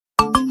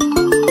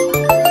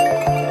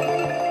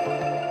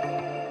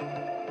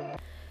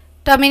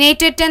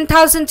Terminated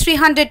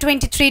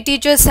 10,323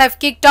 teachers have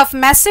kicked off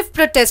massive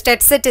protest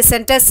at city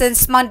centre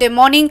since Monday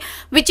morning,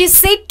 which is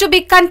said to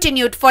be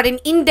continued for an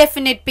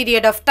indefinite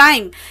period of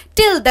time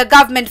till the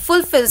government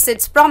fulfills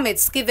its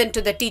promise given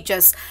to the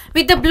teachers.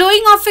 With the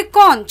blowing of a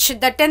conch,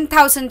 the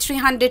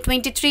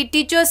 10,323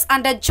 teachers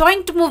under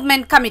Joint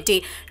Movement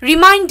Committee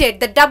reminded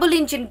the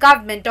double-engine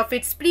government of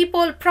its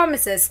pre-poll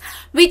promises,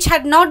 which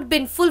had not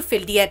been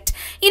fulfilled yet.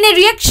 In a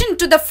reaction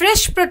to the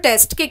fresh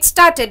protest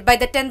kick-started by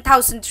the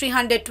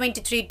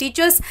 10,323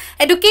 teachers,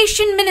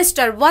 Education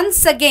Minister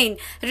once again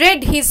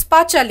read his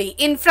pachali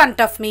in front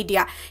of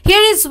media.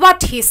 Here is what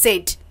he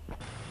said.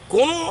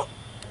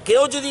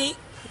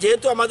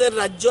 যেহেতু আমাদের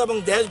রাজ্য এবং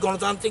দেশ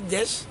গণতান্ত্রিক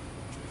দেশ,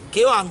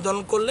 কেউ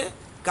আন্দোলন করলে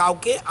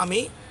কাউকে আমি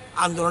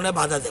আন্দোলনে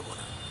বাধা দেব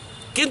না,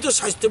 কিন্তু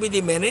স্বাস্থ্যবিধি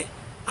মেনে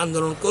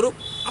আন্দোলন করুক,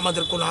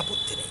 আমাদের কোনো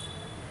আপত্তি নেই।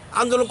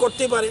 আন্দোলন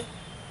করতেই পারে,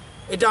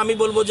 এটা আমি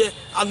বলবো যে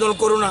আন্দোলন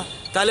করো না,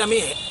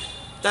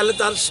 তাহলে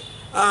তার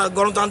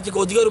গণতান্ত্রিক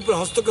অধিকার উপর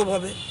হস্তক্ষেপ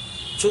হবে।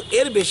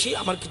 এর বেশি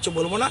আমার কিছু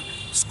বলবো না।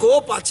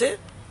 স্কোপ আছে,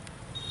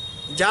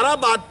 যারা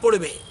বাদ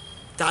পড়বে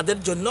তাদের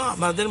জন্য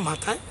আমাদের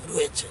মাথায়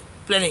রয়েছে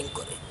প্ল্যানিং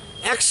করে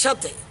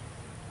একসাথে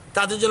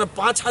তাদের জন্য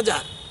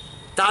 5,000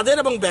 তাদের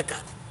এবং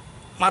বেকার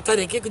মাথায়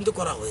রেখে কিন্তু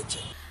করা হয়েছে।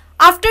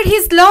 After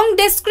his long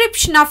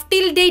description of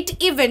till-date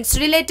events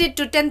related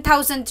to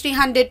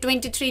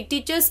 10,323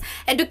 teachers,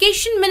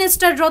 Education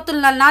Minister Ratan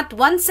Nath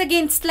once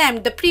again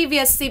slammed the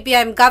previous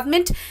CPIM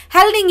government,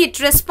 holding it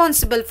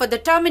responsible for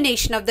the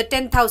termination of the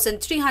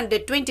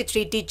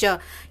 10,323 teacher.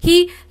 He,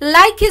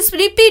 like his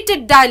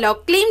repeated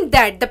dialogue, claimed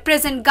that the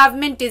present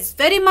government is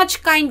very much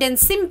kind and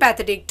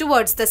sympathetic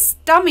towards the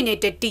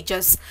terminated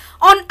teachers.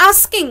 On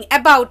asking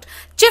about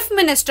Chief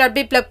Minister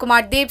Biplab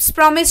Kumar Deb's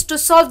promise to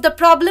solve the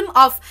problem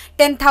of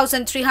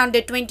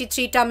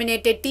 10,323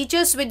 terminated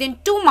teachers within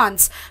 2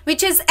 months,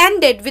 which has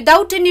ended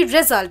without any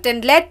result and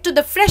led to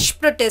the fresh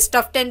protest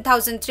of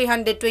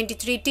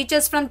 10,323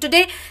 teachers from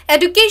today,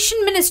 Education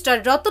Minister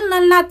Ratan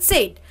Nath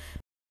said,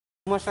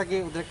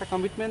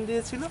 commitment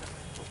দিয়েছিল,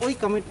 ওই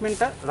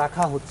কমিটমেন্টটা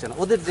রাখা হচ্ছে না।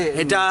 ওদের যে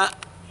এটা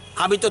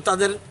আমি তো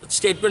তাদের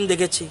স্টেটমেন্ট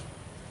দেখেছি,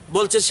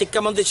 বলছে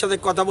শিক্ষামন্ত্রীর সাথে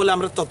কথা বলে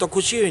আমরা তত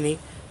খুশি হইনি,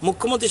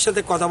 মুখ্যমন্ত্রীর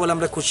সাথে কথা বলে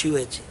আমরা খুশি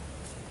হয়েছি।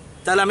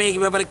 তাহলে আমি এই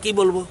ব্যাপারে কি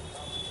বলবো?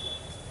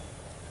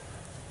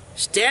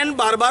 স্ট্যান্ড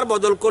বারবার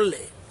বদল করলে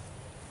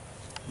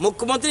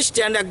মুখ্যমন্ত্রী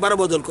স্ট্যান্ড একবারও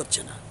বদল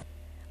করছে না।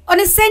 On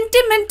a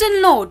sentimental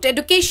note,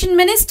 Education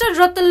Minister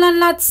Ratan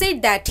Nath said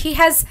that he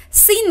has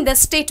seen the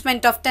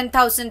statement of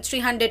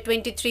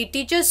 10,323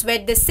 teachers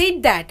where they said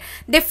that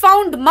they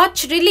found much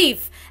relief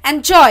and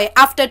joy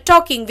after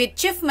talking with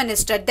Chief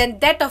Minister than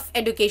that of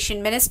Education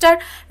Minister.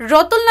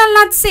 Ratan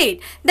Nath said,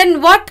 then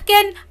what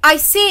can I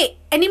say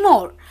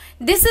anymore?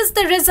 This is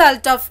the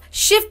result of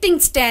shifting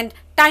stand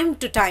time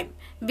to time.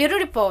 Bureau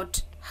Report,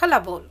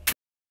 Hallabol.